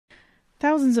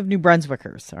Thousands of New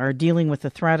Brunswickers are dealing with the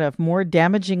threat of more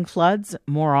damaging floods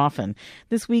more often.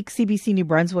 This week, CBC New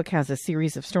Brunswick has a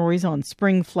series of stories on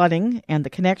spring flooding and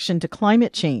the connection to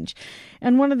climate change.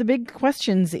 And one of the big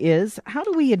questions is, how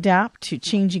do we adapt to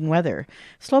changing weather?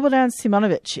 Slobodan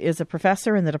Simonovic is a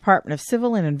professor in the Department of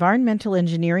Civil and Environmental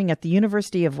Engineering at the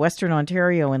University of Western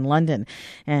Ontario in London.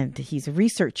 And he's a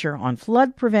researcher on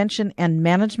flood prevention and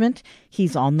management.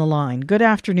 He's on the line. Good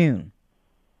afternoon.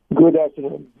 Good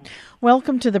afternoon.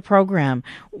 Welcome to the program.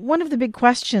 One of the big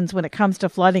questions when it comes to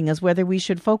flooding is whether we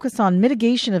should focus on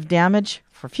mitigation of damage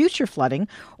for future flooding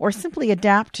or simply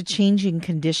adapt to changing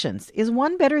conditions. Is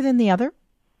one better than the other?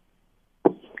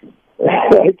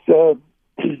 It's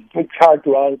hard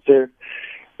to answer.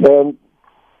 The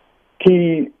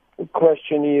key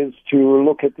question is to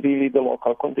look at really the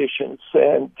local conditions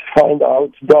and find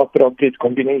out the appropriate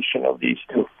combination of these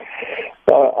two.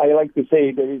 I like to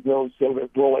say there is no silver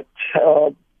bullet.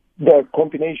 The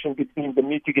combination between the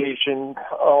mitigation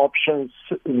options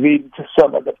with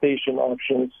some adaptation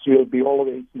options will be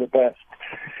always the best.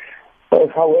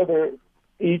 However,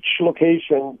 each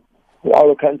location,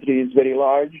 our country is very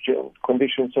large and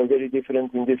conditions are very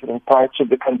different in different parts of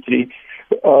the country,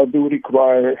 do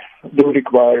require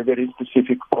very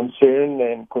specific concern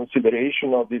and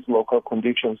consideration of these local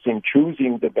conditions in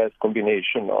choosing the best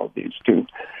combination of these two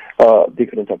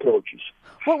different approaches.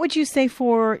 What would you say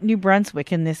for New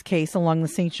Brunswick in this case along the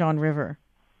St. John River?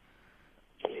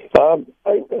 I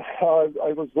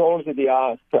was already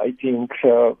asked, I think,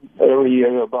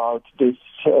 earlier about these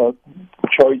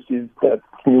choices that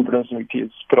New Brunswick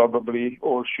is probably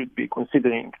or should be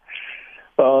considering.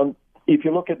 If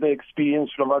you look at the experience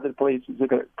from other places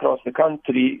across the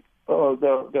country,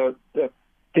 the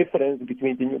difference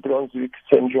between the New Brunswick,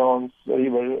 St. John's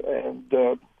River,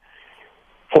 and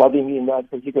flooding in that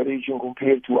particular region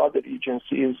compared to other regions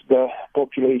is the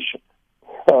population.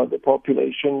 The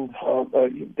population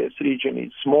in this region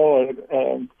is smaller,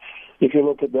 and if you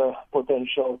look at the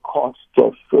potential cost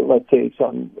of, let's say,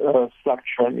 some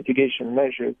structural mitigation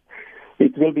measures,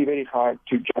 it will be very hard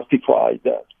to justify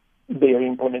their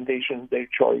implementation, their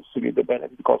choice with the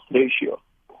benefit-cost ratio.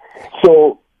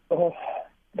 So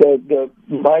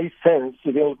my sense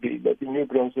will be that the New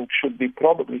Brunswick should be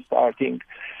probably starting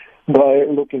by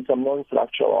looking at some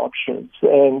non-structural options.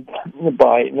 And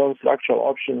by non-structural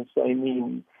options, I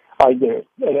mean either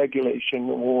regulation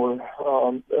or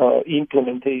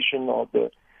implementation of the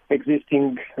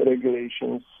existing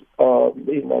regulations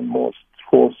in a most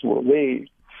forceful way.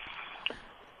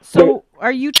 So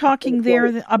are you talking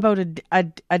there about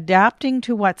adapting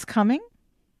to what's coming?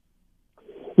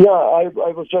 Yeah, I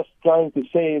was just trying to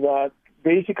say that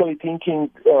basically thinking,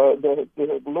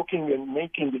 looking and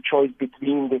making the choice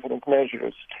between different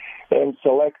measures and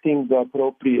selecting the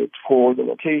appropriate for the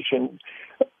location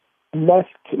must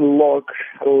look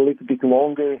a little bit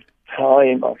longer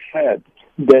time ahead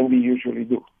than we usually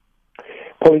do.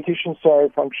 Politicians are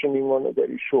functioning on a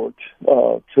very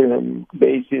short-term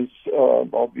basis,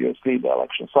 obviously the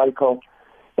election cycle,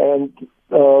 and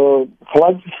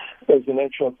floods as a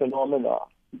natural phenomena,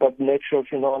 but natural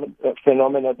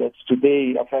phenomena that's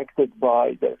today affected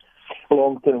by the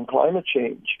long-term climate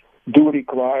change do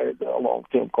require the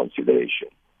long-term consideration.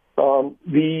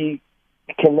 We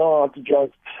cannot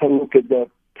just look at the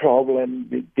problem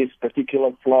with this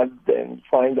particular flood and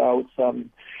find out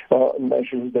some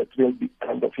measures that will be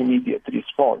kind of immediate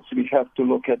response. We have to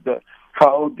look at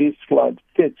how this flood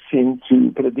fits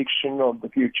into prediction of the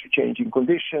future changing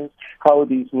conditions, how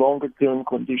these longer-term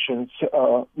conditions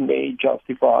may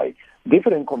justify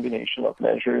different combination of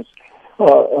measures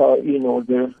in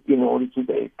order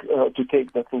to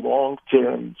take that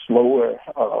long-term, slower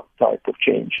type of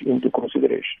change into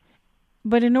consideration.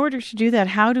 But in order to do that,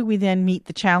 how do we then meet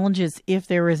the challenges if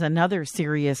there is another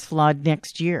serious flood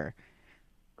next year?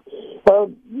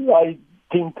 I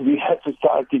think we have to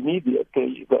start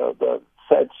immediately. The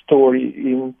sad story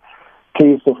in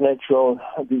case of natural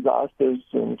disasters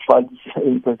and floods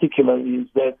in particular is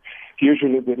that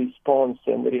usually the response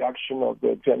and the reaction of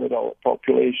the general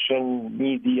population,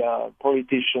 media,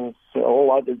 politicians,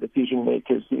 all other decision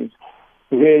makers is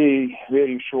very,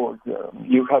 very short.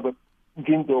 You have a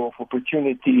window of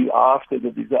opportunity after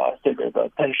the disaster where the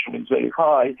attention is very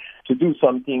high to do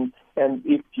something, and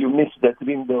if you miss that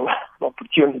window of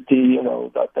opportunity,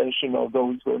 the attention of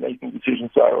those who are making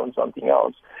decisions are on something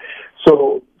else.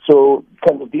 So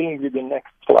kind of dealing with the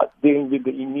next flood, dealing with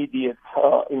the immediate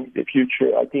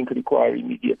future, I think require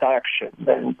immediate action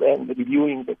and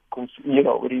reviewing the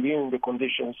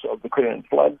conditions of the current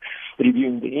flood,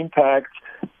 reviewing the impact,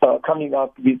 coming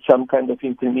up with some kind of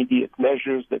intermediate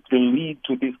measures that will lead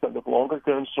to these kind of longer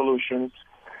term solutions,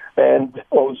 and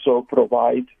also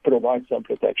provide some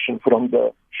protection from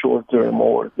the short term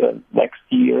or the next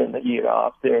year and the year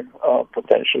after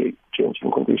potentially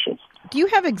changing conditions. Do you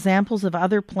have examples of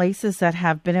other places that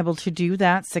have been able to do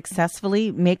that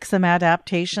successfully, make some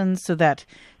adaptations so that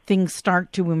things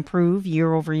start to improve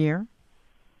year over year?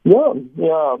 Yeah.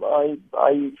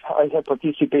 I have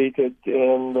participated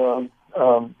in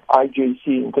IJC,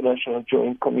 International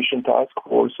Joint Commission Task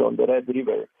Force on the Red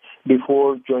River.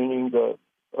 Before joining the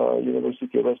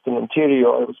University of Western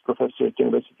Ontario, I was professor at the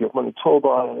University of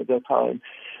Manitoba, and at that time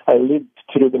I lived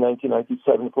through the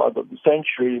 1997 flood of the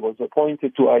century, was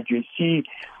appointed to IJC,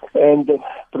 and the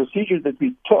procedure that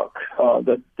we took,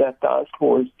 that task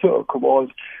force took, was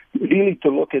really to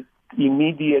look at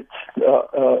immediate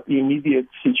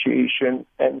situation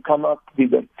and come up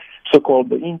with the so-called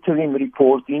the interim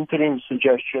report, interim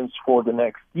suggestions for the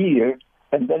next year.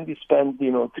 And then we spent,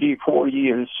 3-4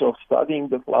 years of studying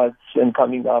the floods and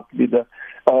coming up with a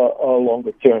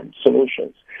longer-term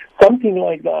solutions. Something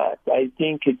like that, I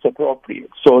think it's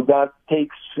appropriate. So that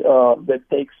takes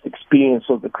experience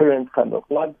of the current kind of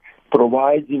flood,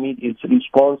 provides immediate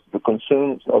response to the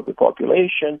concerns of the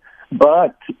population,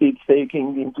 but it's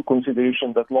taking into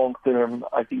consideration that long-term,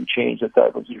 I think, change that I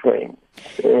was referring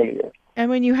earlier. And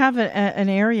when you have an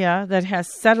area that has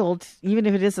settled, even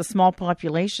if it is a small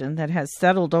population that has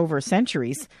settled over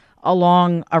centuries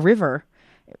along a river,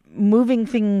 moving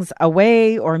things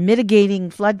away or mitigating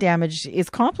flood damage is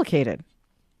complicated.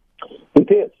 It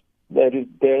is.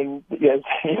 Yes,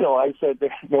 I said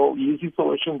there's no easy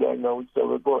solution, there's no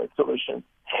silver bullet solution.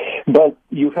 But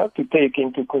you have to take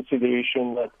into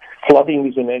consideration that flooding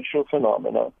is a natural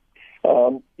phenomenon.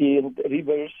 And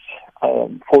rivers,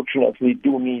 fortunately,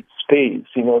 do need space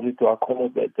in order to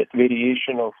accommodate that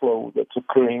variation of flow that's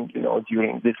occurring,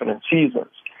 during different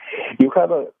seasons. You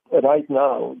have right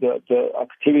now the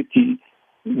activity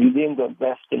within the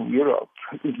Western Europe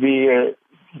where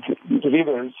the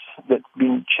rivers that have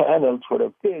been channeled for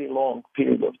a very long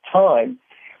period of time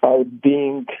are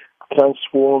being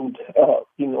transformed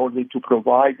in order to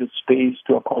provide the space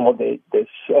to accommodate this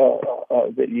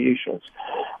variations.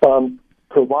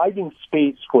 Providing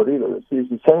space for rivers is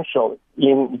essential.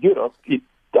 In Europe, it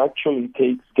actually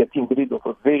takes getting rid of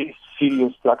a very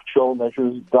serious structural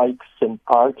measures, dikes and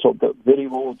parts of the very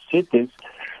old cities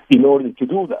in order to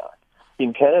do that.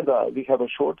 In Canada, we have a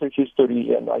shorter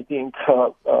history, and I think,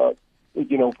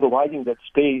 providing that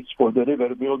space for the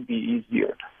river will be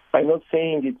easier. I'm not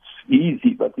saying it's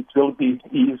easy, but it will be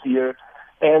easier,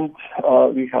 and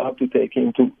we have to take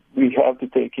into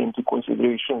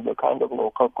consideration the kind of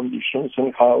local conditions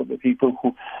and how the people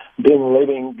who've been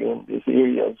living in these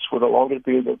areas for a longer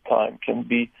period of time can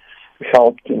be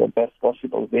helped in the best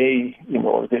possible way in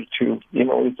order to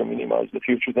minimize the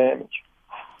future damage.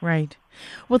 Right.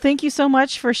 Well, thank you so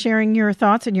much for sharing your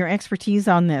thoughts and your expertise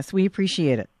on this. We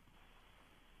appreciate it.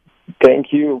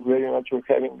 Thank you very much for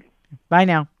having me. Bye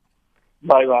now.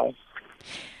 Bye-bye.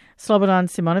 Slobodan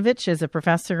Simonovic is a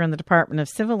professor in the Department of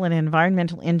Civil and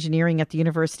Environmental Engineering at the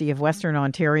University of Western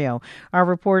Ontario. Our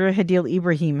reporter Hadil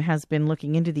Ibrahim has been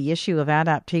looking into the issue of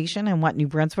adaptation and what New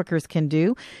Brunswickers can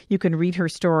do. You can read her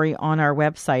story on our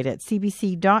website at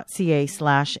cbc.ca/NB.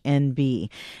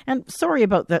 And sorry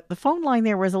about that. The phone line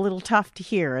there was a little tough to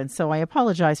hear, and so I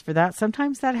apologize for that.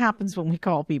 Sometimes that happens when we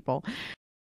call people.